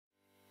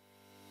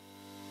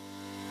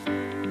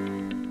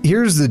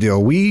Here's the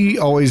deal. We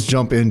always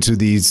jump into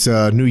these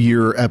New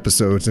Year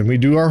episodes and we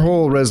do our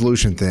whole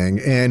resolution thing,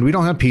 and we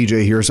don't have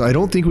PJ here, so I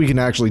don't think we can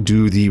actually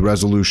do the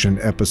resolution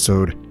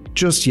episode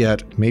just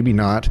yet. Maybe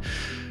not.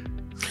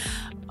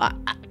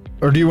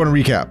 Or do you want to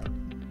recap?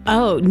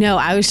 Oh, no,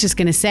 I was just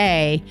going to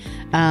say,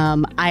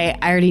 I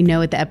already know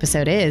what the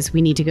episode is.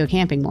 We need to go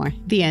camping more.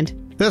 The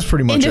end. That's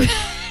pretty much it.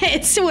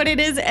 It's what it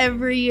is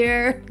every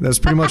year. That's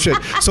pretty much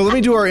it. So let me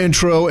do our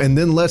intro, and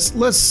then let's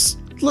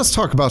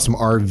talk about some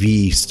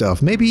RV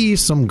stuff, maybe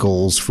some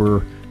goals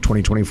for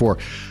 2024.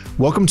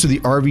 Welcome to the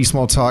RV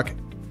Small Talk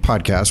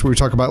podcast, where we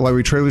talk about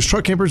library trailers,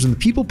 truck campers, and the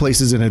people,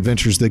 places, and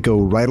adventures that go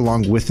right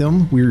along with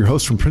them. We're your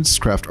hosts from Princess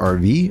Craft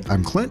RV.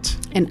 I'm Clint.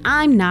 And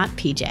I'm not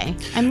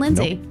PJ. I'm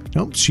Lindsay.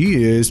 Nope,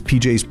 she is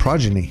PJ's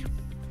progeny.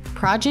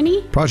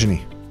 Progeny? Progeny.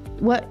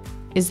 What?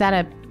 Is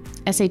that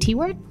a SAT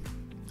word?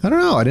 I don't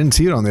know. I didn't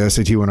see it on the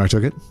SAT when I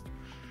took it.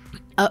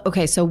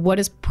 Okay, so what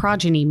does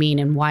progeny mean,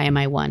 and why am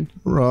I one?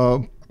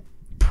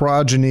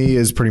 Progeny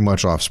is pretty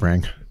much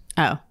offspring.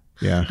 Oh.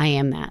 Yeah. I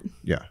am that.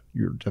 Yeah,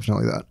 you're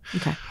definitely that.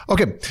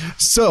 Okay.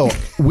 So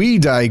we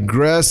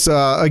digress.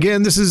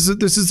 Again, this is a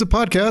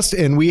podcast,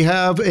 and we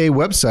have a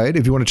website.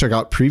 If you want to check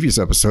out previous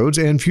episodes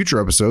and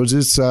future episodes,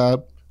 it's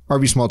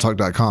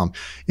rvsmalltalk.com.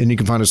 And you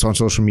can find us on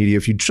social media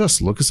if you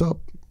just look us up,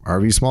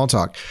 RV Small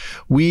Talk.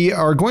 We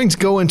are going to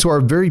go into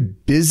our very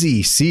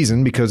busy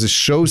season because it's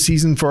show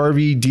season for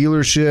RV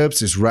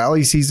dealerships. It's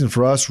rally season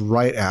for us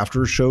right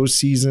after show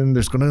season.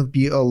 There's going to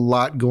be a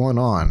lot going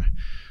on.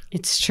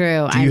 It's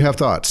true. Do you have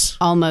thoughts?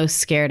 Almost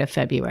scared of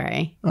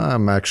February.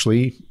 I'm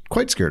actually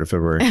quite scared of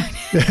February.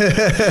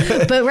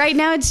 But right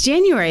now it's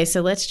January, so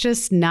let's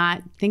just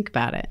not think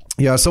about it.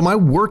 Yeah. So my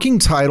working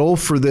title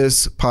for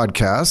this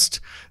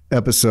podcast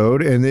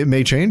episode, and it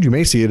may change, you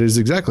may see it as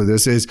exactly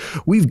this, is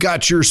we've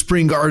got your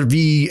spring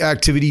RV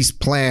activities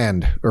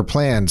planned, or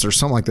plans, or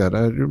something like that.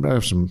 I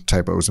have some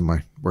typos in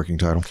my working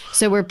title.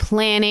 So we're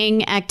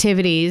planning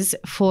activities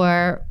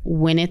for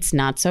when it's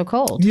not so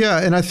cold. Yeah.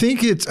 And I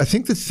think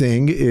the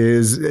thing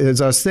is,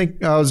 as I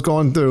was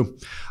going through,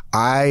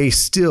 I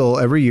still,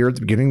 every year at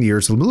the beginning of the year,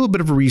 it's a little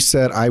bit of a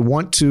reset. I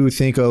want to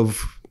think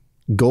of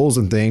goals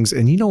and things.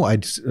 And I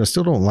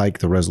still don't like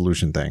the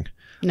resolution thing.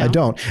 No. I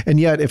don't. And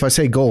yet, if I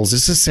say goals,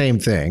 it's the same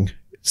thing.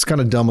 It's kind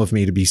of dumb of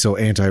me to be so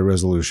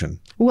anti-resolution.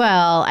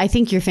 Well, I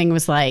think your thing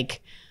was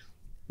like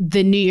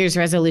the New Year's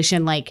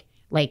resolution, like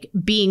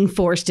being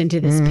forced into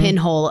this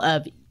pinhole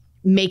of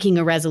making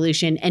a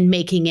resolution and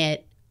making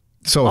it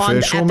so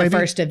official, at maybe? The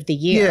first of the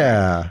year.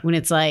 Yeah. When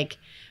it's like,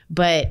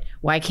 but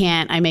why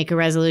can't I make a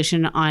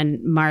resolution on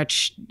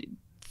March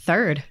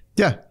 3rd?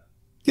 Yeah.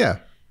 Yeah.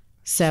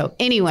 So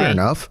anyway, fair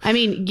enough. I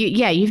mean,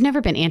 you've never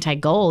been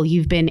anti-goal.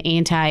 You've been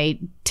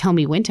anti-tell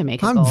me when to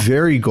make a goal. I'm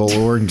very goal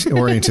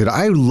oriented.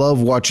 I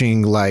love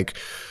watching like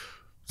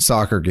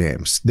soccer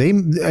games. They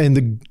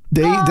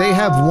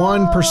have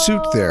one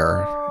pursuit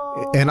there,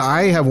 and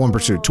I have one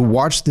pursuit: to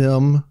watch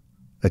them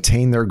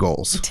attain their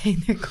goals.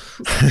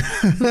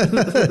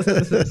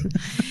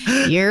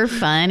 You're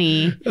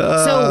funny.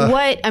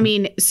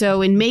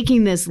 So in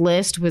making this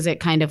list, was it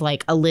kind of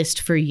like a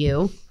list for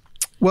you?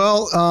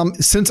 Well,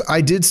 since I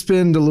did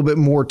spend a little bit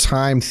more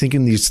time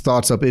thinking these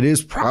thoughts up, it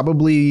is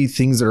probably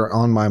things that are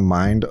on my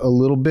mind a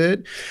little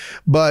bit.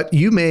 But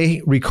you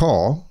may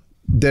recall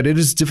that it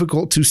is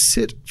difficult to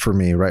sit for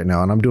me right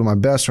now, and I'm doing my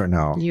best right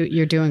now.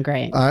 You're doing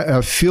great.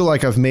 I feel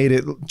like I've made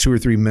it 2 or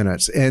 3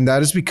 minutes, and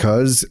that is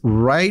because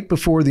right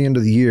before the end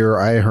of the year,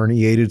 I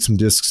herniated some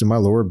discs in my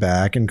lower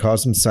back and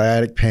caused some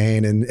sciatic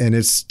pain, and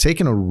it's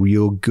taken a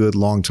real good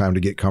long time to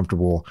get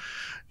comfortable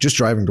just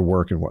driving to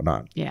work and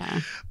whatnot. Yeah.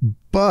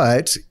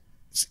 But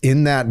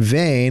in that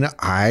vein,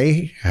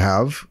 I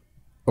have,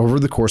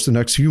 over the course of the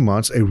next few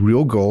months, a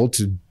real goal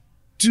to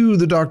do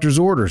the doctor's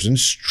orders and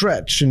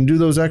stretch and do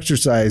those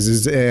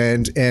exercises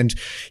and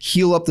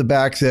heal up the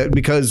back, that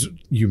because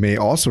you may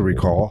also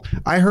recall,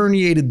 I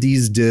herniated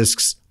these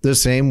discs the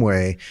same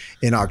way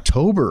in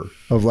October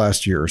of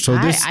last year. So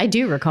I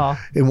do recall.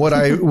 And what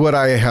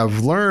I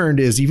have learned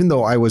is, even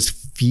though I was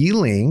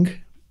feeling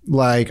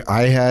like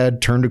I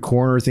had turned a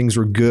corner, things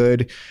were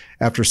good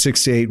after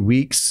 6 to 8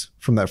 weeks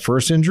from that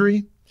first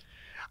injury,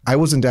 I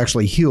wasn't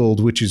actually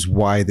healed, which is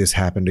why this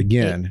happened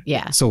again.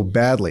 Yeah. So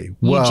badly.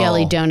 You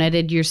jelly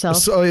donutted yourself?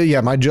 So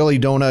yeah, my jelly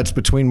donuts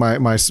between my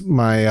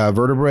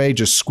vertebrae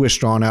just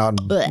squished on out.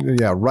 And, Blech.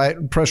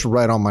 yeah, pressure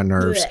right on my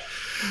nerves.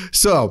 Blech.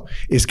 So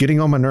it's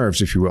getting on my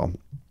nerves, if you will.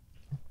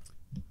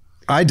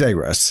 I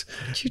digress.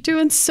 You're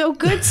doing so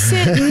good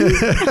sitting.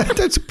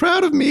 That's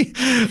proud of me.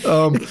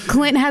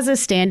 Clint has a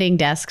standing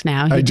desk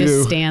now. He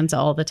just stands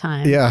all the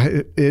time.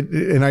 Yeah,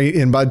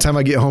 and by the time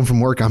I get home from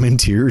work, I'm in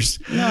tears.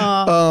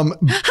 No.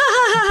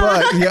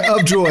 But yeah,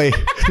 of joy.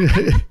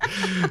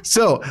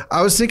 So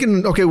I was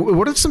thinking, okay,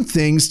 what are some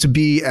things to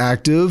be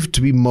active,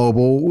 to be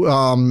mobile,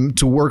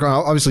 to work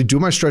on? Obviously, do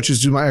my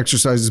stretches, do my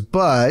exercises,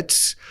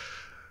 but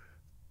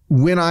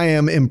when I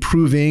am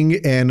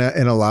improving and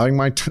allowing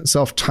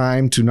myself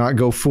time to not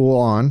go full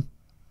on,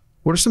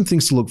 what are some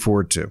things to look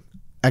forward to?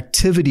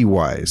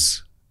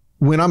 Activity-wise,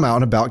 when I'm out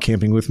and about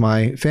camping with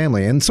my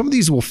family. And some of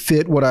these will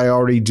fit what I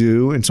already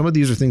do. And some of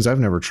these are things I've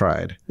never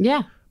tried.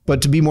 Yeah.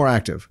 But to be more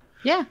active.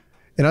 Yeah.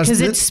 And because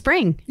it's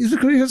spring.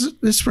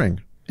 It's spring.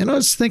 And I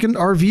was thinking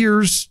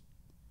RVers,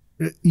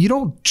 you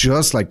don't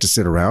just like to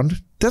sit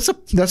around. That's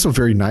a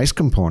very nice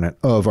component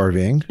of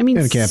RVing. I mean,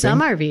 and camping.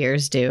 some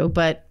RVers do,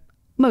 but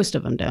most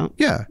of them don't.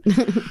 Yeah.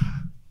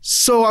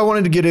 So I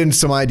wanted to get into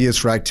some ideas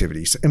for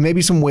activities and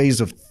maybe some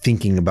ways of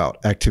thinking about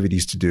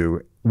activities to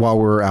do while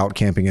we're out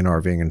camping and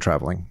RVing and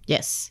traveling.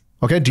 Yes.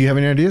 Okay. Do you have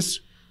any ideas?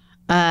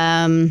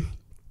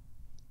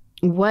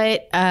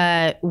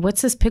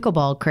 What's this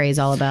pickleball craze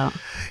all about?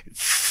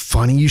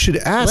 Funny you should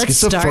ask.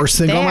 It's the first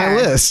thing on my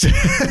list.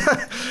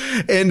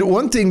 And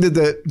one thing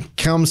that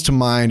comes to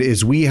mind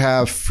is we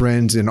have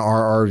friends in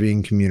our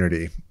RVing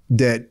community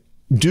that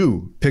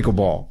do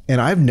pickleball,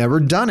 and I've never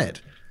done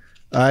it.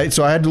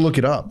 So I had to look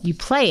it up. You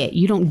play it.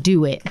 You don't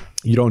do it.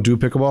 You don't do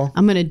pickleball?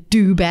 I'm going to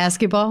do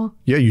basketball.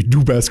 Yeah, you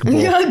do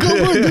basketball. Yeah,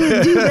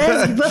 go do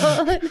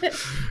basketball.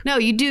 No,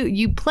 you do.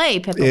 You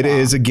play pickleball. It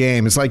is a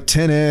game. It's like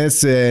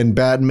tennis and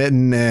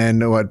badminton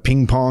and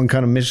ping pong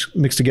kind of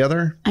mixed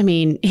together. I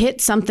mean,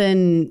 hit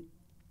something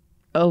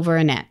over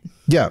a net.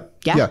 Yeah.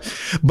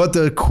 But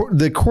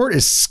the court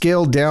is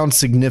scaled down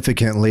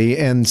significantly.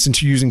 And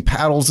since you're using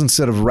paddles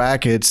instead of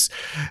rackets,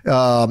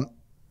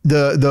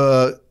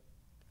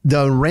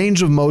 the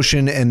range of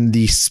motion and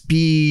the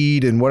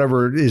speed and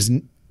whatever is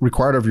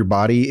required of your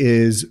body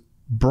is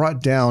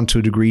brought down to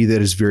a degree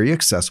that is very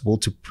accessible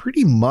to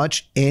pretty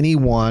much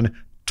anyone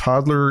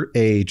toddler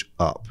age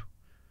up.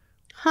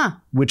 Huh.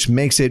 Which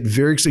makes it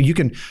very, so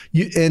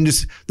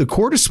the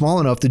court is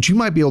small enough that you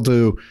might be able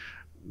to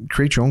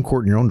create your own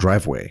court in your own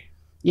driveway.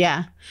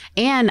 Yeah.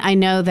 And I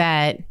know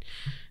that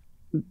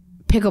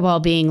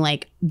pickleball being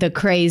like the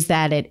craze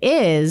that it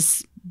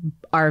is,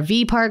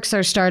 RV parks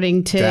are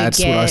starting to That's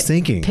get what I was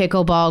thinking.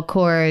 Pickleball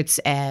courts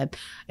at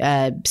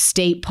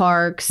state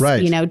parks.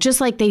 Right. You know, just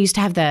like they used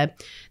to have the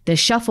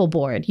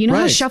shuffleboard. You know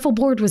how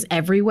shuffleboard was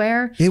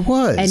everywhere? It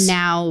was. And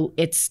now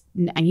it's,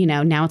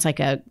 now it's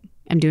like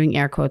I'm doing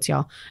air quotes,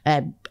 y'all,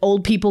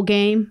 old people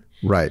game.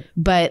 Right.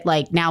 But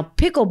like now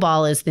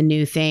pickleball is the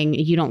new thing.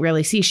 You don't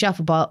really see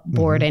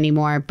shuffleboard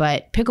anymore,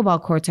 but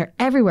pickleball courts are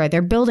everywhere.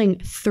 They're building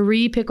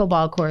 3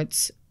 pickleball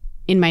courts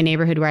in my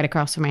neighborhood right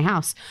across from my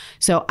house.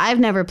 So I've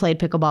never played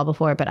pickleball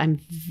before, but I'm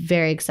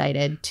very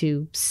excited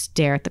to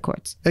stare at the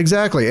courts.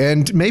 Exactly.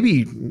 And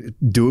maybe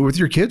do it with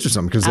your kids or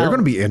something because they're going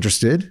to be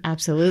interested.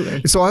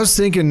 Absolutely. So I was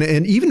thinking,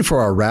 and even for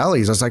our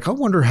rallies, I was like, I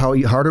wonder how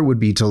hard it would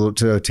be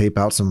to tape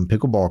out some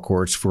pickleball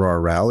courts for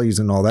our rallies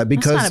and all that,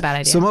 because That's not a bad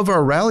idea. Some of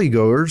our rally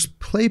goers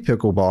play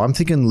pickleball. I'm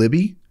thinking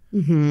Libby.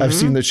 Mm-hmm. I've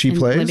seen that she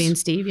plays. Libby and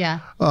Steve, yeah.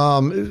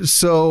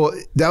 So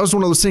that was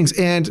one of those things.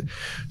 And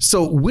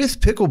so with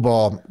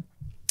pickleball,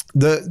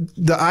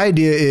 the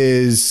idea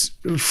is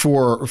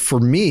for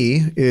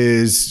me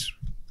is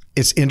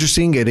it's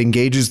interesting. It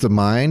engages the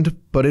mind,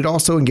 but it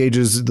also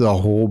engages the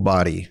whole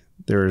body.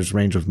 There's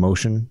range of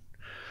motion.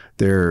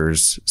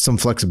 There's some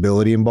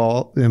flexibility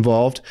involved. When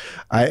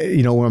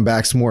my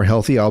back's more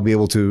healthy, I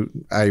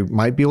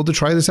might be able to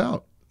try this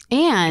out.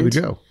 And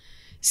here we go.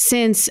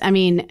 Since,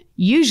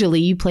 usually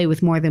you play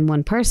with more than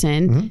one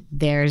person,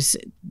 there's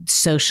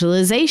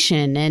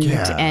socialization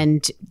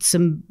and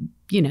some,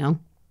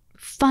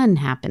 fun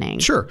happening.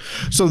 Sure.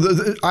 So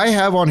I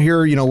have on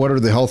here, what are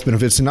the health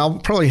benefits? And I'll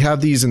probably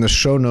have these in the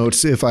show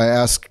notes if I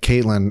ask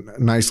Caitlin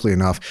nicely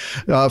enough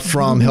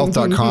from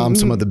health.com,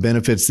 some of the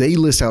benefits. They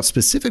list out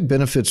specific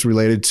benefits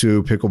related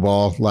to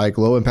pickleball, like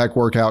low impact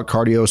workout,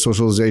 cardio,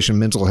 socialization,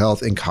 mental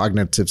health, and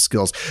cognitive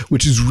skills,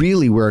 which is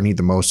really where I need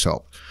the most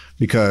help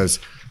because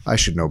I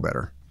should know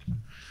better.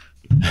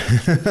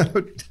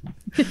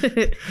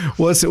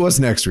 What's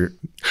next?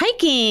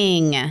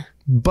 Hiking.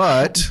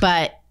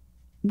 But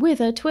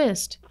with a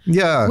twist.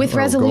 Yeah. With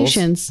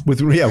resolutions.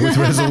 With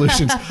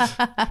resolutions.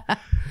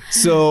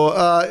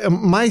 So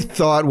my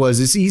thought was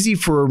it's easy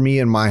for me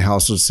and my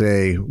house to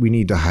say we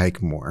need to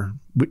hike more.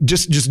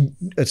 Just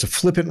it's a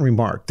flippant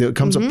remark that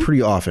comes up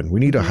pretty often.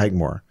 We need to hike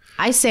more.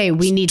 I say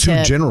we need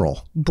to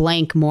general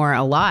blank more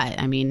a lot.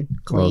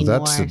 Clean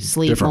that's more, a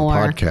sleep different more.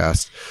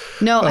 podcast.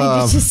 No,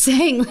 I'm just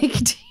saying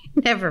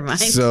never mind.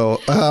 So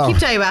keep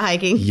talking about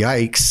hiking.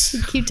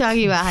 Yikes. Keep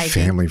talking about hiking.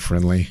 Family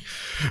friendly.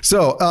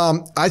 So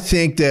I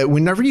think that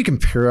whenever you can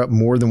pair up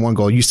more than one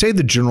goal, you say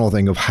the general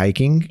thing of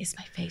hiking. Is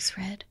my face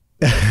red?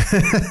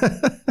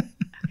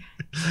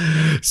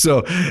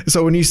 So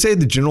when you say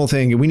the general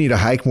thing, we need to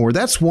hike more,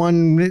 that's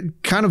one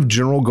kind of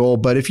general goal.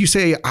 But if you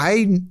say,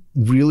 I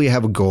really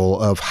have a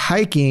goal of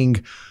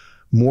hiking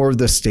more of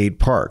the state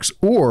parks,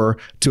 or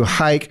to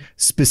hike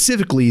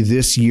specifically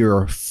this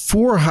year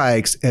 4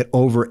 hikes at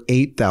over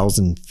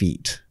 8,000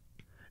 feet.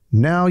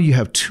 Now you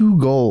have 2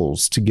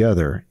 goals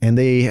together and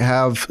they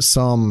have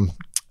some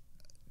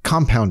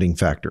compounding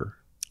factor.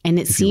 And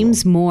it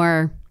seems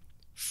more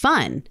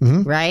fun,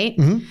 right?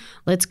 Mm-hmm.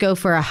 Let's go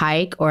for a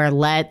hike, or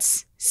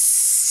let's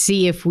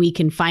see if we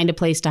can find a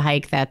place to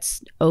hike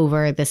that's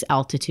over this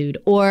altitude.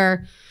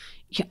 Or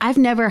I've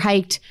never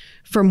hiked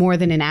for more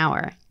than an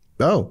hour.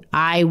 Oh,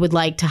 I would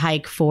like to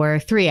hike for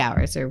 3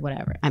 hours or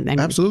whatever. I mean,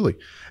 absolutely.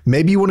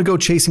 Maybe you want to go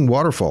chasing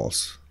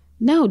waterfalls.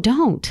 no,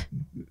 don't.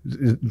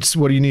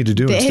 What do you need to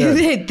do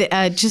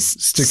instead?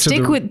 Just stick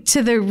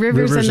to the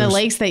rivers and the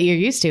lakes that you're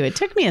used to. It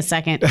took me a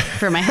second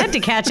for my head to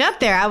catch up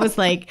there. I was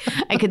like,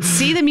 I could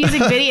see the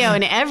music video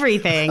and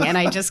everything, and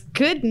I just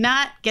could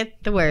not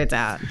get the words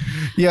out.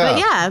 Yeah. But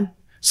yeah.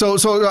 So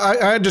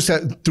I just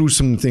threw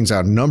some things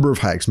out. Number of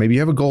hikes. Maybe you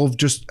have a goal of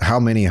just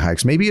how many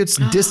hikes. Maybe it's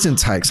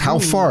distance hikes. How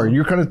far?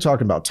 You're kind of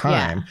talking about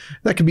time. Yeah.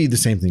 That could be the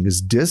same thing as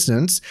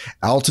distance,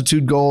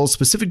 altitude goals,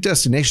 specific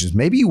destinations.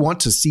 Maybe you want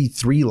to see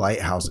 3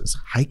 lighthouses.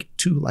 Hike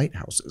 2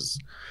 lighthouses.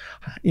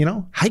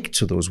 Hike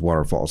to those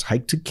waterfalls.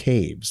 Hike to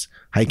caves.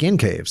 Hike in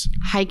caves.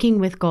 Hiking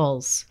with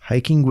goals.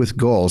 Hiking with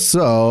goals.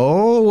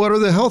 So what are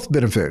the health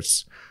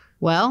benefits?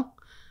 Well,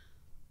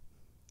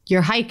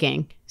 you're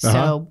hiking.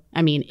 So,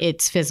 I mean,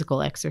 it's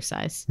physical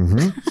exercise.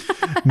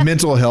 Mm-hmm.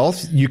 Mental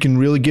health. You can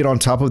really get on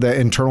top of that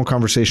internal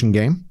conversation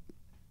game.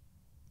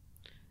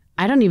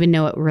 I don't even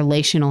know what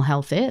relational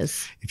health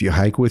is. If you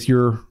hike with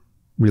your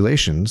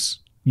relations,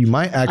 you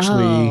might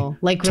actually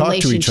like talk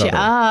to each other.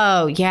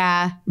 Oh,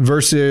 yeah.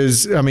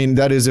 Versus, I mean,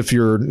 that is if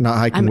you're not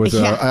hiking with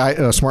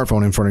a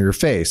smartphone in front of your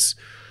face.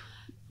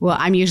 Well,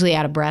 I'm usually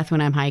out of breath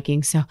when I'm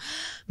hiking, so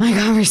my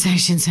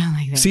conversations sound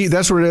like this. See,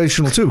 that's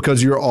relational too,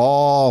 because you're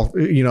all,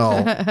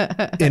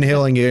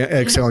 inhaling,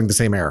 exhaling the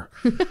same air.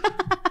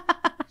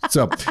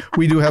 So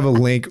we do have a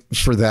link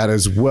for that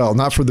as well,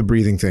 not for the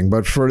breathing thing,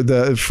 but for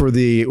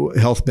the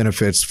health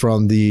benefits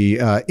from the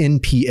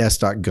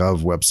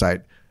nps.gov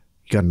website.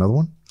 You got another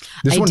one?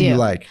 This one you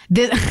like.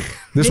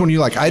 This one you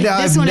like.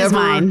 This one is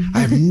mine.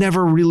 I've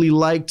never really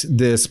liked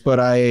this, but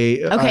I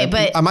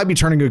might be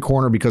turning a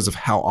corner because of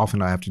how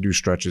often I have to do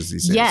stretches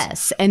these days.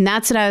 Yes, and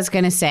that's what I was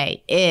going to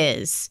say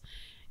is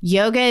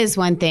yoga is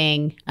one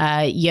thing.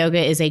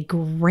 Yoga is a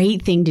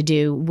great thing to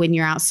do when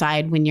you're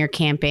outside, when you're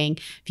camping.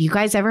 Have you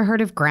guys ever heard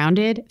of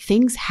grounded?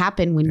 Things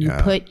happen when you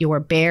put your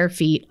bare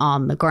feet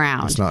on the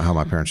ground. That's not how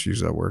my parents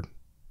use that word.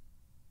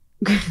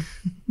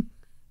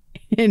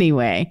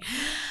 Anyway.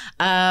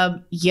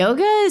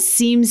 Yoga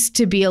seems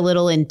to be a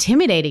little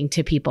intimidating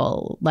to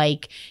people.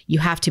 Like you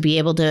have to be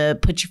able to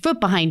put your foot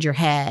behind your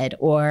head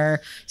or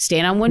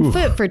stand on one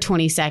foot for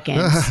 20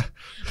 seconds.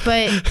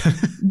 But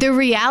the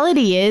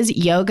reality is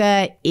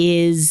yoga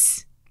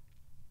is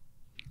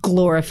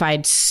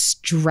glorified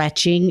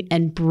stretching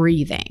and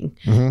breathing.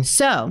 Mm-hmm.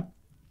 So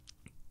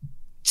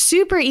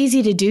super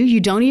easy to do. You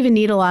don't even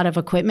need a lot of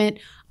equipment.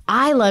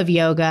 I love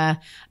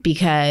yoga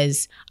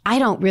because I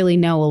don't really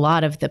know a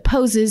lot of the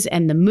poses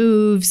and the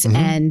moves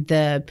and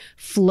the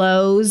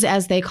flows,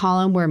 as they call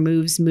them, where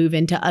moves move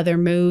into other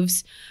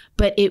moves.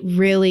 But it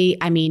really,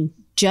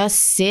 just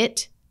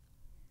sit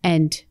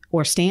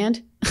or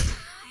stand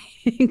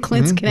in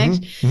Clint's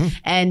connection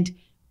and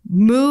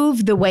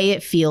move the way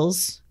it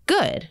feels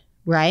good,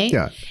 right?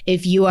 Yeah.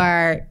 If you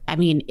are,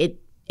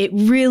 it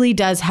really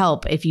does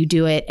help if you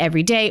do it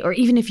every day or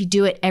even if you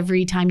do it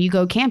every time you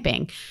go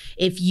camping.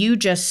 If you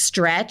just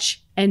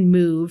stretch and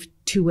move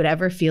to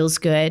whatever feels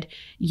good,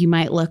 you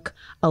might look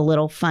a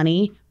little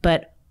funny,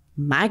 but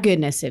my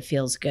goodness, it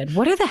feels good.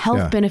 What are the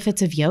health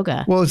benefits of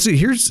yoga? Well, see,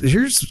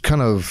 here's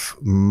kind of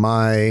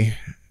my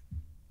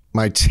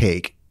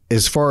take.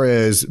 As far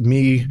as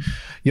me,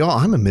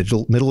 I'm a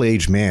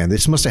middle-aged man.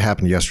 This must have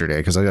happened yesterday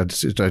because I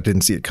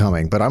didn't see it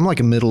coming. But I'm like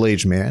a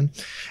middle-aged man.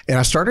 And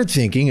I started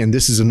thinking, and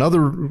this is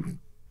another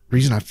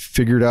reason I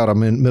figured out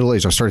I'm in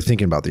middle-aged. I started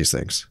thinking about these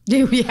things.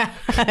 Yeah.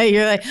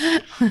 You're like,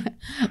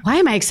 why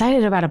am I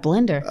excited about a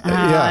blender?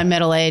 I'm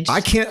middle-aged. I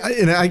can't.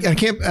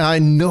 I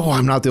know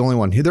I'm not the only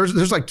one.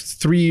 There's like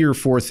 3 or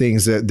 4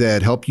 things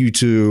that help you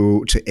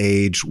to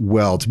age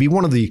well, to be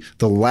one of the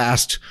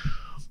last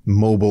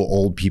mobile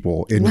old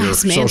people in your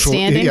social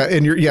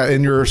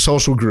in your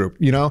social group,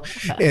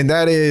 and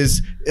that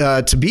is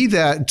to be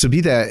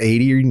that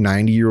 80 or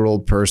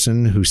 90-year-old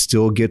person who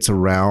still gets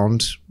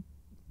around.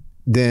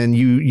 Then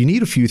you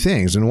need a few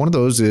things, and one of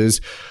those is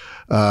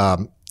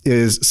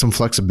some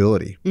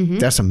flexibility.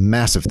 That's a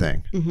massive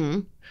thing.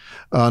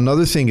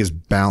 Another thing is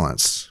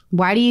balance.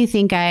 Why do you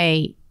think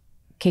I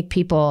kick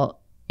people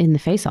in the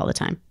face all the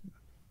time?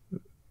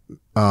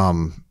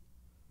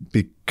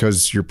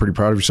 Because you're pretty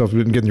proud of yourself for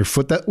getting your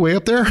foot that way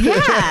up there?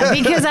 Yeah,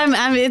 because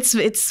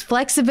it's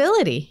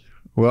flexibility.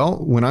 Well,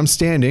 when I'm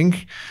standing,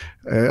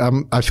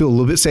 I feel a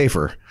little bit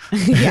safer.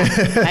 Yeah,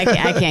 I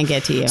can't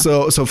get to you.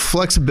 So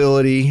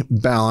flexibility,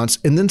 balance,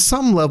 and then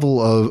some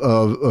level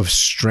of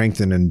strength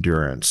and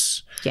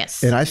endurance.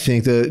 Yes. And I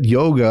think that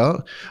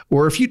yoga,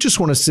 or if you just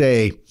want to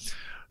say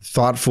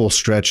thoughtful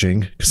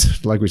stretching,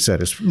 because like we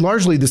said, it's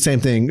largely the same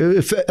thing.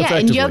 Yeah,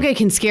 and yoga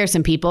can scare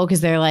some people because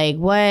they're like,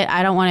 what?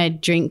 I don't want to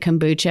drink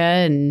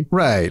kombucha. And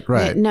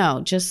right. No,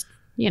 just,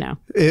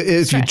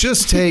 if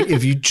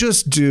you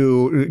just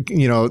do,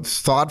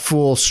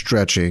 thoughtful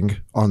stretching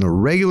on a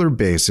regular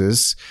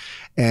basis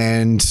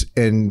And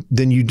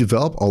then you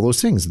develop all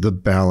those things, the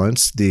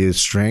balance, the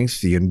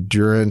strength, the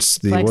endurance,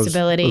 the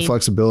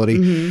flexibility.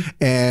 Mm-hmm.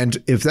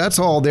 And if that's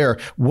all there,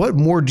 what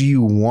more do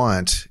you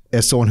want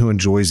as someone who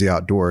enjoys the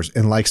outdoors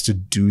and likes to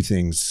do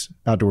things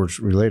outdoors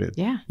related?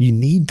 Yeah. You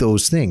need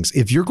those things.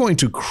 If you're going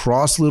to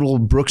cross little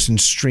brooks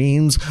and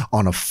streams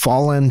on a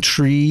fallen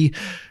tree,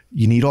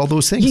 you need all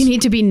those things. You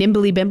need to be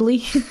nimbly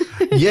bimbly.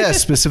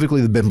 Yes, specifically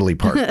the bimbly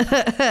part.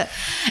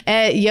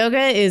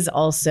 Yoga is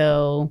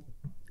also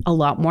a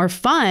lot more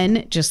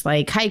fun, just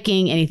like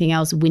hiking, anything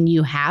else, when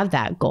you have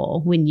that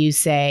goal. When you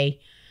say,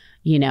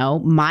 you know,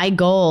 my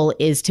goal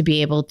is to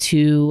be able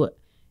to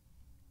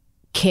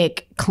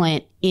kick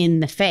Clint in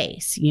the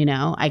face. You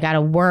know, I got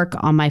to work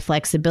on my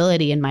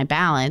flexibility and my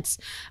balance.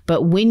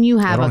 But when you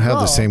have I don't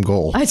have the same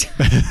goal.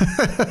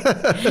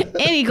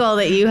 Any goal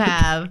that you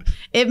have,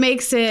 it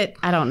makes it,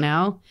 I don't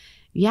know.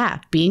 Yeah.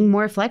 Being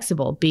more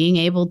flexible, being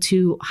able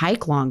to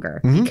hike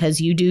longer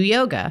because you do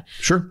yoga.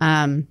 Sure.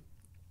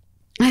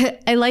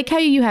 I like how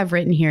you have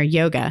written here,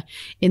 yoga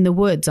in the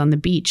woods, on the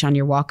beach, on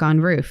your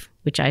walk-on roof,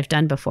 which I've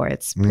done before.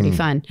 It's pretty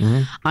fun.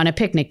 On a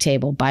picnic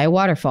table, by a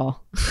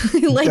waterfall.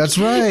 Like, that's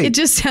right. It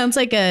just sounds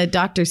like a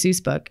Dr.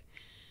 Seuss book.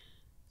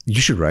 You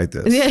should write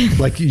this.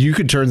 Like, you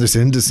could turn this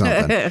into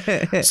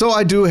something. So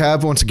I do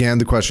have, once again,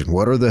 the question,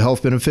 what are the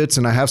health benefits?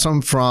 And I have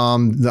some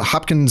from the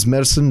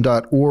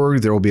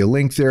hopkinsmedicine.org. There will be a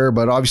link there,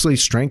 but obviously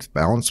strength,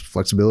 balance,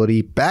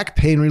 flexibility, back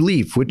pain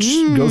relief, which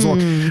goes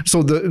along.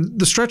 So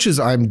the stretches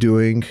I'm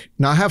doing,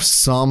 now I have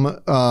some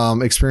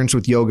experience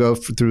with yoga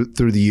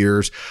through the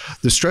years.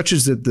 The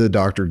stretches that the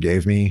doctor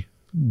gave me,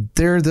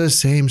 they're the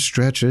same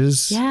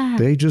stretches. Yeah.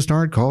 They just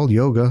aren't called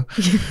yoga.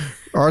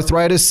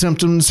 Arthritis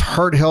symptoms,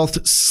 heart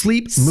health,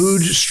 sleep,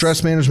 mood,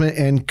 stress management,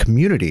 and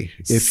community.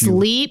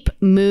 Sleep,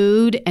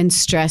 mood, and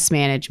stress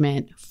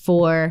management,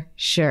 for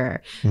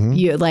sure.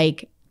 You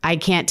like, I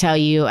can't tell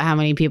you how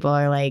many people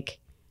are like,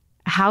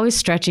 how is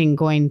stretching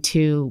going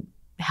to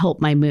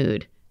help my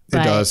mood?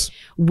 But it does.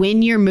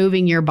 When you're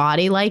moving your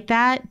body like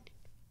that,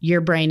 your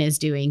brain is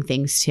doing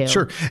things too.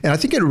 Sure. And I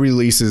think it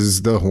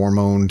releases the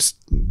hormones,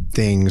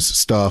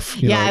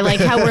 stuff. You know? I like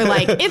how we're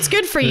like, it's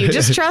good for you.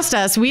 Just trust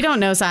us. We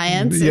don't know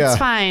science. It's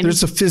fine.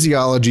 There's a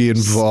physiology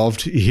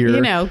involved here.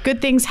 You know,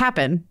 good things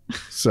happen.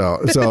 So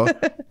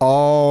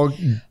all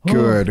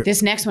good. Ooh,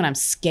 this next one I'm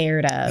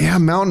scared of. Yeah,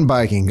 mountain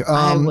biking.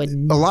 A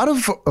lot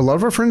of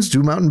our friends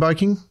do mountain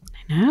biking.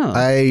 I know.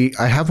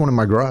 I have one in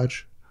my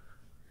garage.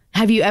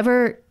 Have you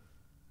ever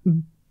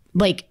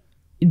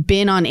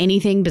been on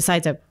anything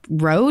besides a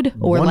road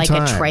or a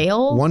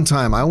trail? One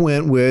time I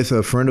went with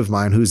a friend of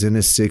mine who's in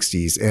his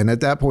 60s. And at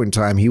that point in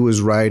time, he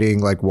was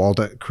riding like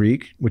Walnut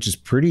Creek, which is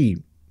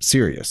pretty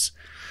serious.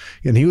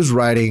 And he was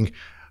riding,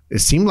 it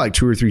seemed like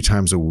 2 or 3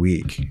 times a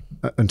week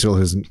until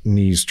his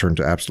knees turned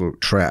to absolute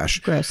trash.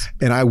 Gross.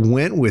 And I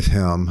went with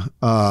him.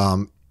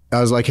 I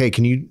was like, hey,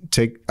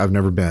 I've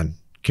never been.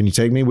 Can you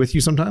take me with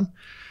you sometime?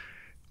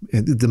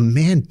 And the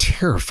man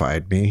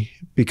terrified me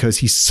because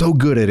he's so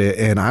good at it.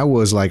 And I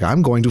was like,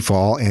 I'm going to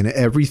fall. And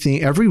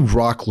every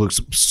rock looks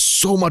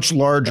so much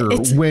larger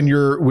when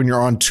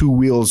you're on 2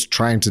 wheels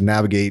trying to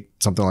navigate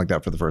something like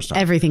that for the first time.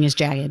 Everything is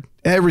jagged.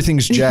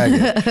 Everything's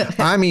jagged.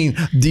 I mean,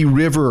 the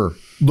river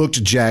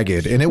looked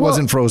jagged and it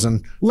wasn't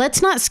frozen.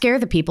 Let's not scare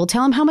the people.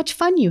 Tell them how much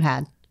fun you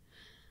had.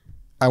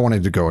 I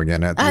wanted to go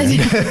again at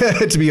the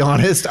end, to be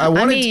honest. I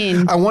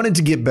wanted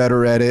to get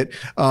better at it.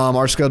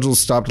 Our schedules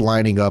stopped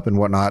lining up and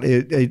whatnot.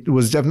 It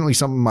was definitely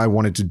something I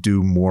wanted to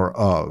do more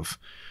of.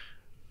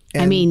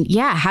 And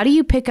how do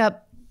you pick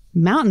up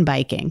mountain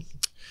biking?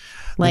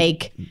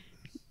 Like,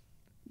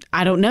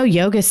 I don't know.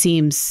 Yoga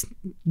seems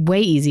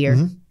way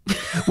easier.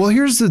 Well,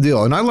 here's the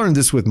deal. And I learned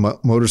this with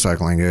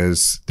motorcycling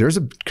is there's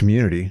a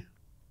community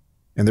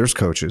and there's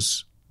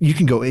coaches. You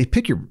can go, hey,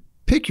 pick your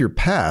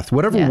path,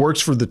 whatever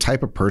works for the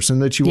type of person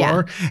that you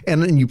are.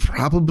 And then you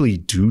probably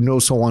do know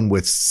someone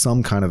with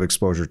some kind of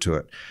exposure to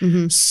it.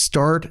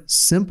 Start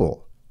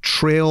simple,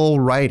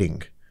 trail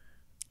riding.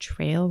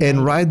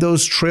 And ride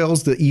those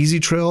trails, the easy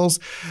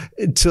trails,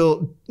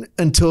 until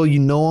you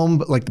know them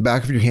like the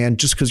back of your hand,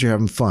 just because you're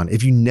having fun.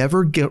 If you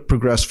never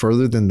progress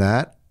further than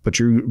that, but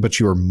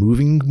you are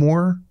moving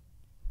more,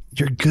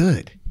 you're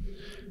good.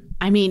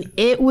 I mean,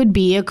 it would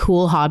be a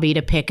cool hobby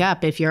to pick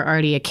up if you're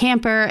already a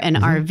camper, an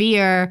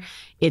RVer.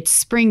 It's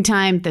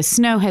springtime. The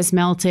snow has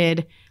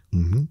melted.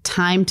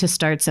 Time to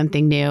start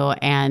something new.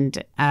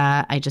 And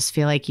I just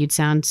feel like you'd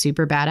sound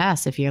super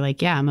badass if you're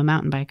like, yeah, I'm a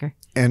mountain biker.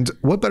 And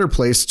what better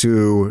place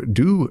to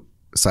do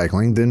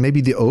cycling than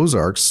maybe the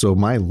Ozarks? So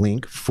my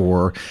link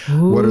for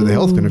what are the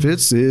health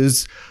benefits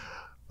is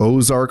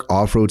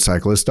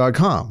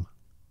ozarkoffroadcyclist.com.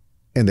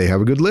 And they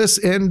have a good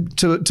list. And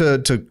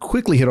to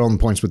quickly hit on the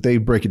points, but they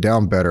break it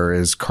down better,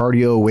 is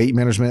cardio, weight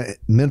management,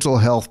 mental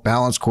health,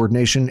 balance,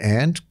 coordination,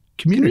 and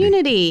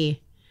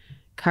community.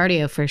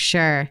 Cardio for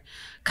sure.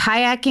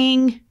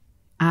 Kayaking.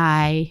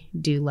 I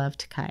do love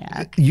to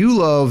kayak. You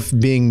love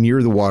being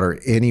near the water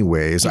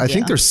anyways. I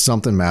think there's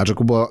something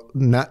magical, but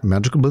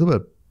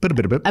A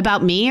bit.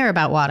 About me or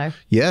about water?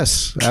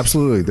 Yes,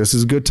 absolutely. This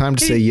is a good time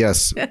to say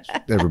yes,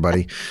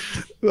 everybody.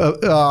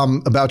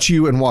 About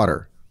you and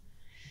water.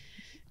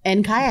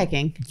 And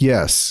kayaking.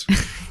 Yes.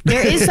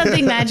 There is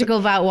something magical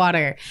about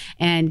water.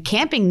 And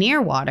camping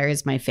near water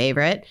is my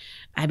favorite.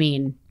 I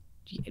mean,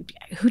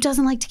 who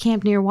doesn't like to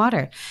camp near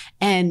water?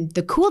 And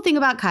the cool thing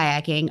about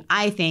kayaking,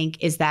 I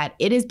think, is that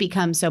it has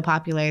become so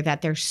popular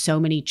that there's so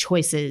many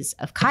choices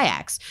of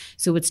kayaks.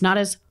 So it's not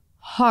as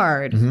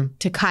hard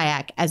to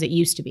kayak as it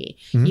used to be.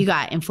 You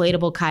got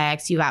inflatable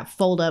kayaks, you got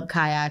fold-up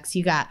kayaks,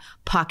 you got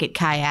pocket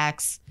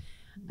kayaks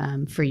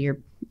for your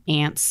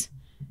aunts.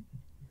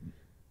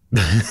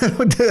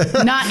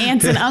 Not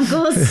aunts and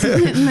uncles.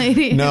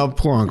 No,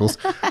 poor uncles.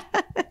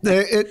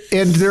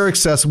 And they're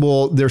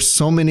accessible. There's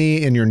so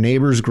many in your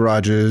neighbors'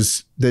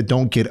 garages that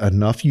don't get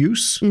enough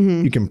use.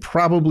 You can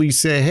probably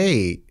say,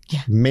 hey,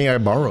 may I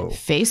borrow?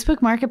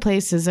 Facebook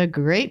Marketplace is a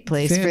great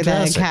place for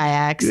the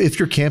kayaks. If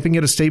you're camping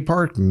at a state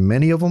park,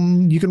 many of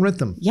them, you can rent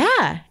them.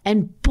 Yeah.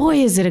 And boy,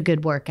 is it a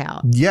good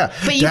workout. Yeah.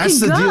 But you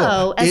can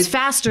go as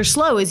fast or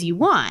slow as you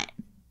want.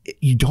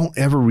 You don't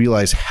ever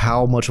realize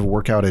how much of a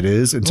workout it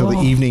is until the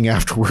evening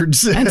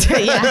afterwards.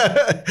 Until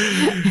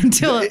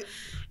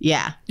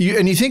And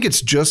you think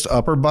it's just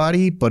upper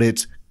body, but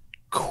it's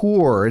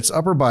core, it's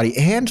upper body.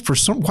 And for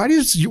some, why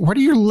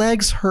do your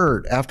legs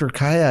hurt after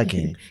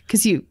kayaking?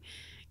 Because you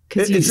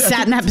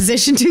sat in that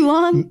position too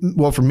long?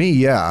 Well, for me,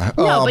 yeah.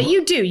 No, but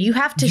you do. You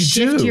have to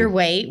shift your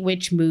weight,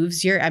 which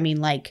moves your,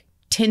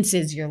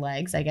 tenses your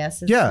legs, I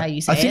guess is how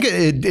you say it. I think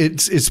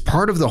it's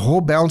part of the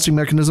whole balancing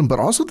mechanism, but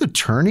also the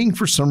turning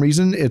for some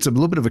reason. It's a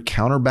little bit of a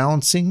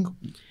counterbalancing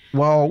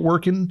while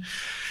working.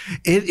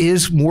 It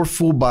is more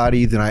full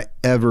body than I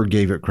ever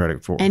gave it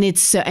credit for. And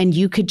and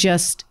you could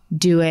just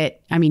do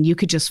it. I mean, you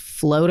could just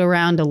float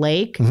around a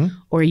lake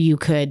or you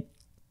could,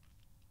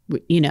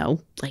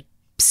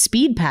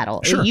 speed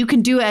paddle. Sure. You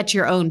can do it at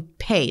your own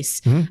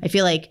pace. I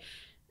feel like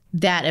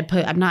that,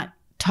 I'm not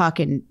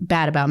talking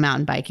bad about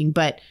mountain biking,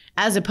 but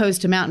as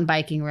opposed to mountain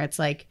biking where it's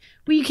like,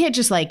 well, you can't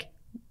just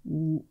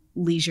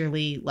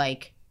leisurely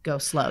go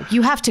slow.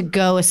 You have to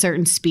go a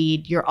certain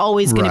speed. You're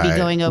always going to be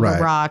going over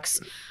rocks.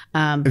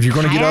 If you're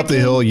going to get up the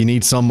hill, you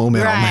need some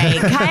momentum. Right.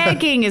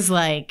 Kayaking is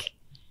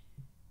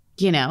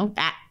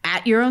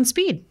at your own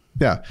speed.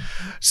 Yeah.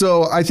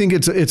 So I think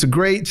it's a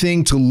great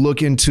thing to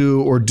look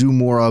into or do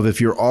more of if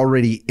you're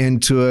already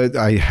into it.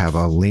 I have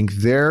a link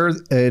there.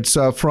 It's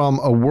from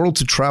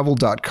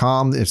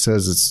aworldtotravel.com. It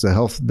says it's the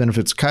health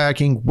benefits of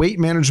kayaking, weight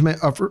management,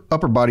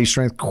 upper body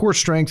strength, core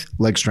strength,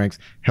 leg strength,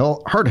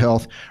 heart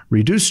health,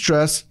 reduced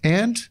stress,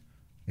 and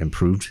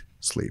improved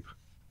sleep.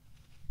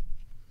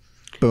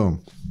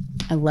 Boom.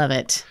 I love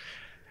it.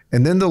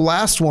 And then the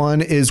last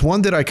one is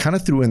one that I kind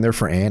of threw in there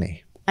for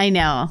Annie. I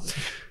know.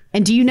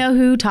 And do you know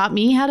who taught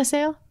me how to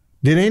sail?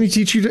 Did Annie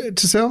teach you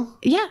to sail?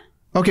 Yeah.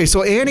 Okay,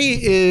 so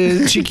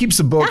Annie she keeps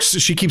the books.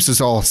 She keeps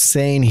us all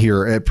sane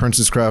here at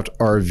Princess Craft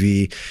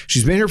RV.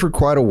 She's been here for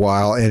quite a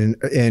while,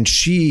 and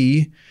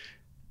she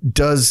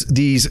does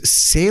these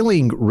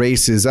sailing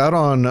races out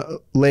on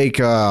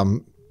Lake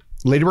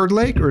Ladybird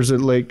Lake, or is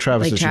it Lake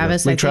Travis? Lake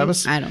Travis. Lake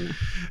Travis? I don't know.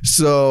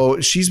 So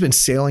she's been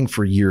sailing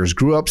for years,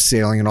 grew up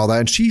sailing and all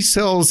that. And she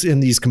sails in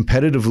these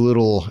competitive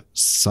little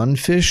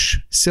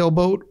sunfish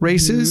sailboat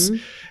races.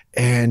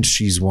 And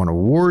she's won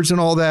awards and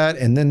all that.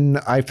 And then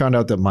I found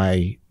out that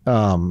my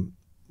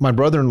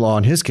brother-in-law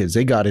and his kids,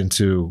 they got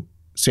into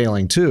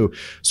sailing too.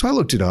 So I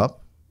looked it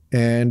up,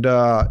 and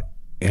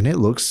it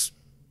looks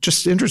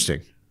just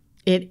interesting.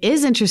 It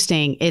is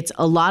interesting. It's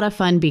a lot of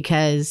fun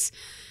because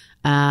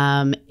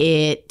you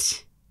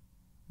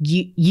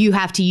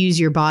have to use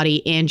your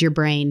body and your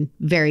brain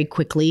very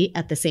quickly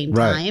at the same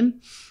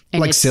time. And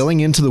like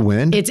sailing into the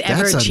wind. It's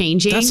ever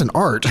changing. That's an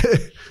art.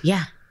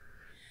 Yeah.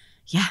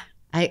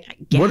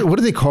 What do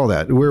they call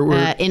that?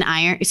 We're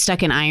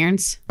stuck in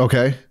irons.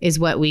 Okay. Is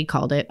what we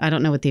called it. I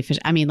don't know what the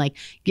official,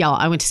 y'all,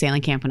 I went to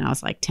sailing camp when I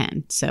was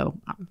 10. So,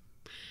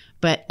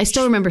 but I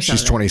still remember some.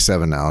 She's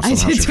 27 now.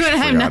 So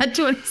I'm not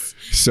 20.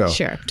 So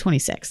sure.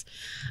 26.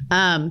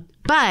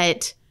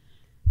 But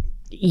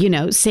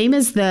same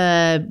as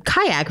the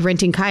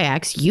renting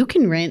kayaks, you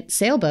can rent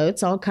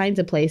sailboats, all kinds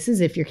of places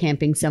if you're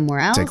camping somewhere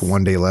else. Take a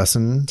one-day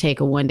lesson.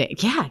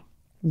 Yeah.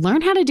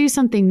 Learn how to do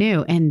something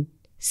new. And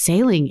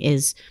sailing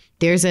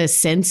there's a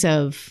sense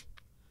of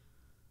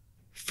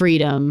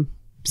freedom,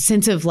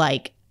 sense of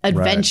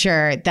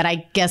adventure that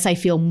I guess I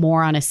feel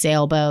more on a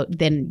sailboat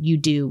than you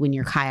do when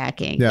you're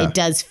kayaking. Yeah. It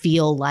does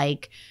feel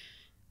like,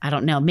 I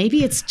don't know.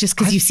 Maybe it's just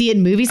because you see it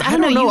in movies. I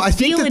don't know. I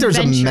think that there's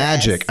a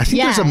magic. I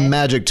think there's a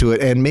magic to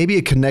it, and maybe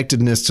a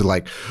connectedness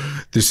to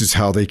this is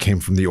how they came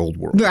from the old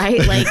world. Right.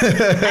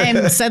 I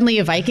am suddenly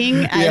a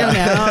Viking. I don't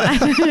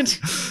know.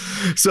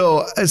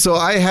 So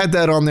I had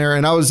that on there,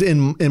 and I was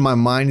in my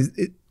mind.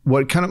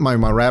 What kind of my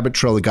rabbit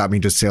trail that got me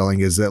to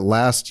sailing is that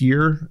last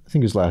year, I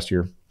think it was last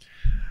year,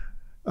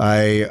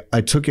 I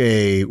took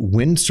a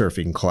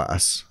windsurfing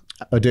class.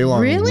 A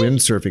day-long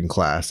windsurfing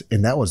class,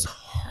 and that was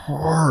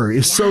hard.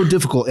 It's so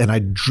difficult, and I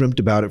dreamt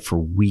about it for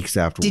weeks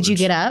afterwards. Did you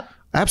get up?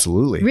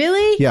 Absolutely.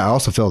 Really? Yeah, I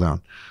also fell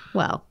down.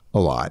 Well, a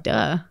lot.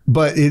 Duh.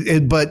 But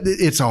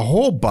it's a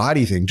whole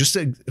body thing, just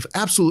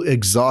absolute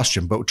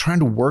exhaustion. But trying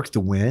to work the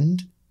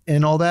wind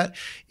and all that,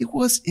 it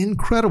was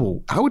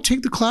incredible. I would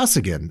take the class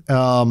again.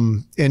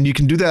 And you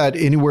can do that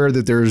anywhere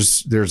that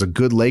there's a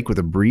good lake with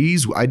a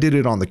breeze. I did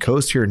it on the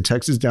coast here in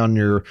Texas, down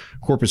near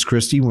Corpus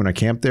Christi when I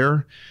camped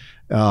there.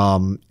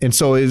 And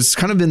so it's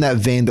kind of in that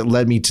vein that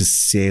led me to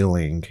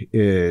sailing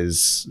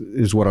is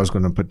what I was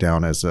going to put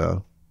down as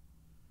a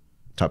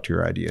top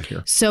tier idea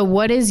here. So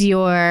what is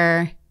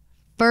your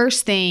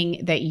first thing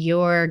that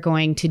you're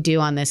going to do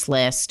on this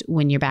list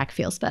when your back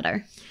feels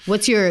better?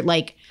 What's your,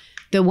 like,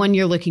 the one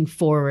you're looking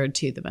forward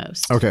to the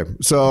most? Okay.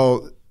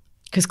 So,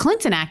 because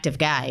Clint's an active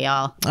guy,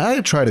 y'all.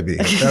 I try to be,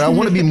 and I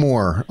want to be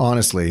more,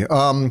 honestly.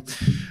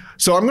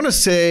 So I'm not going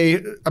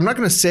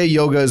to say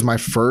yoga is my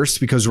first,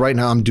 because right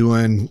now I'm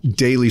doing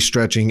daily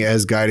stretching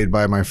as guided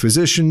by my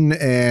physician,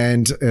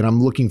 and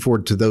I'm looking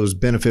forward to those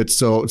benefits.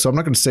 So I'm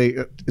not going to say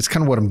it's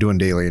kind of what I'm doing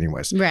daily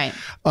anyways. Right.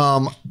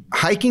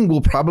 Hiking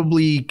will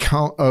probably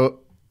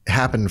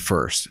happen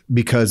first,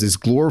 because it's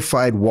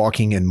glorified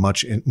walking in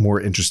much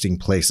more interesting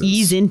places.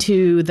 Ease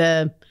into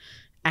the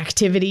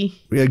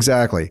activity.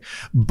 Exactly.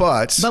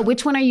 But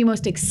which one are you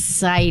most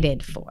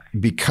excited for?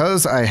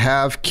 Because I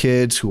have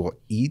kids who will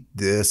eat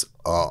this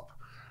up,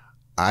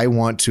 I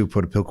want to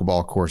put a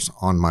pickleball course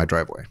on my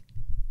driveway.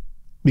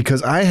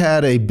 Because I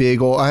had a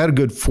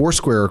good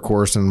Foursquare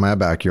course in my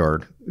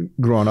backyard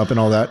growing up and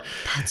all that.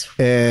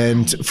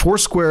 And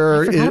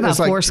Foursquare is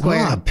like,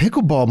 wow,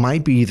 pickleball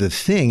might be the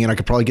thing. And I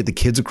could probably get the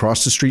kids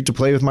across the street to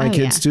play with my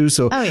kids too.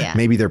 So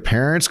maybe their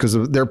parents,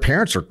 because their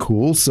parents are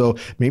cool. So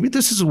maybe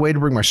this is a way to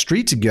bring my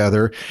street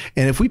together.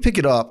 And if we pick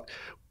it up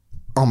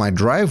on my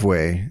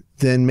driveway,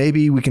 then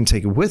maybe we can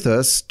take it with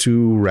us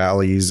to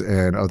rallies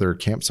and other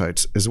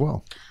campsites as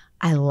well.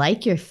 I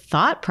like your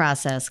thought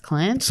process,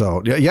 Clint.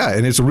 So yeah,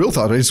 and it's a real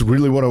thought. It's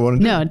really what I want to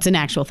do. No, it's an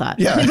actual thought.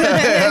 Yeah,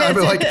 I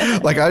mean,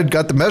 like I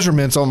got the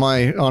measurements on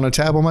a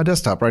tab on my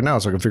desktop right now,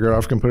 so I can figure out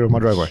if I can put it on my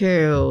driveway.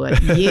 True,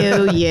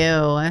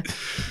 you.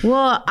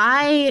 Well,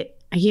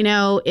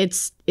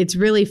 it's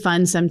really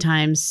fun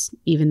sometimes,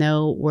 even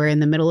though we're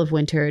in the middle of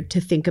winter,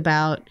 to think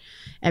about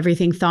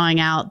everything thawing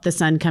out, the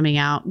sun coming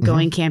out,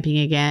 going camping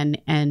again,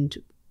 and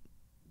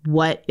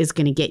what is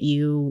going to get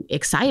you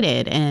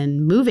excited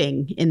and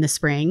moving in the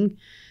spring.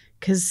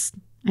 Because,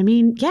 I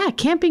mean,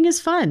 camping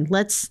is fun.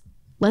 Let's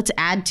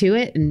add to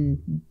it and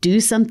do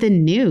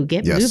something new.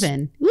 Get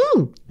moving.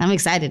 Woo! I'm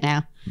excited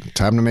now.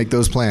 Time to make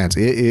those plans.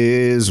 It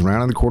is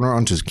round the corner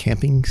onto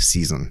camping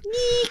season.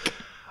 Eek.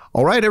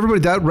 All right,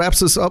 everybody, that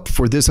wraps us up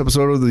for this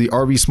episode of the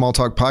RV Small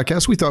Talk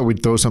podcast. We thought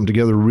we'd throw something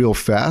together real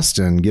fast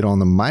and get on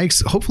the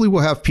mics. Hopefully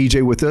we'll have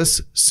PJ with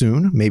us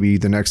soon, maybe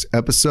the next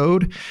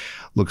episode.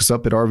 Look us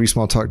up at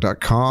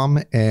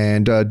rvsmalltalk.com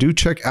and do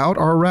check out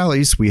our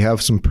rallies. We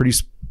have some pretty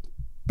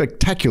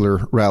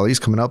spectacular rallies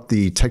coming up.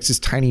 The Texas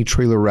Tiny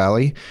Trailer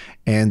Rally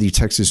and the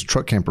Texas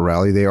Truck Camper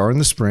Rally. They are in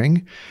the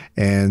spring.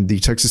 And the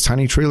Texas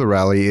Tiny Trailer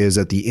Rally is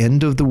at the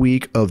end of the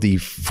week of the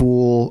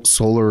full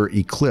solar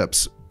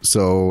eclipse.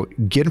 So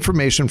get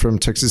information from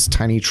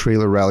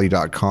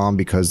TexasTinyTrailerRally.com,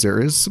 because there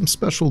is some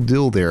special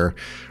deal there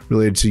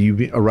related to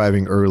you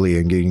arriving early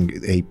and getting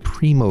a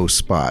primo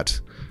spot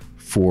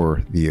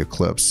for the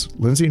eclipse.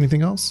 Lindsay,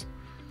 anything else?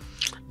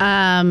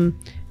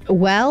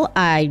 Well,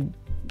 I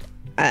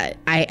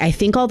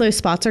think all those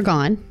spots are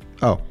gone.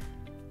 Oh.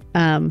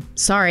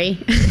 Sorry.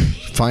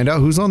 Find out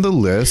who's on the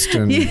list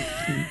and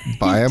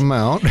buy them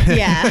out.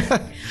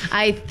 Yeah.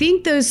 I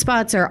think those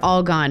spots are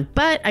all gone,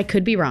 but I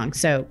could be wrong.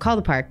 So call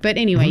the park. But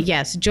anyway,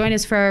 yes, join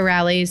us for our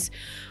rallies.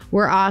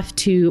 We're off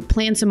to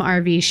plan some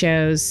RV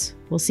shows.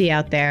 We'll see you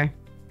out there.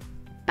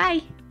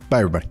 Bye. Bye,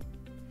 everybody.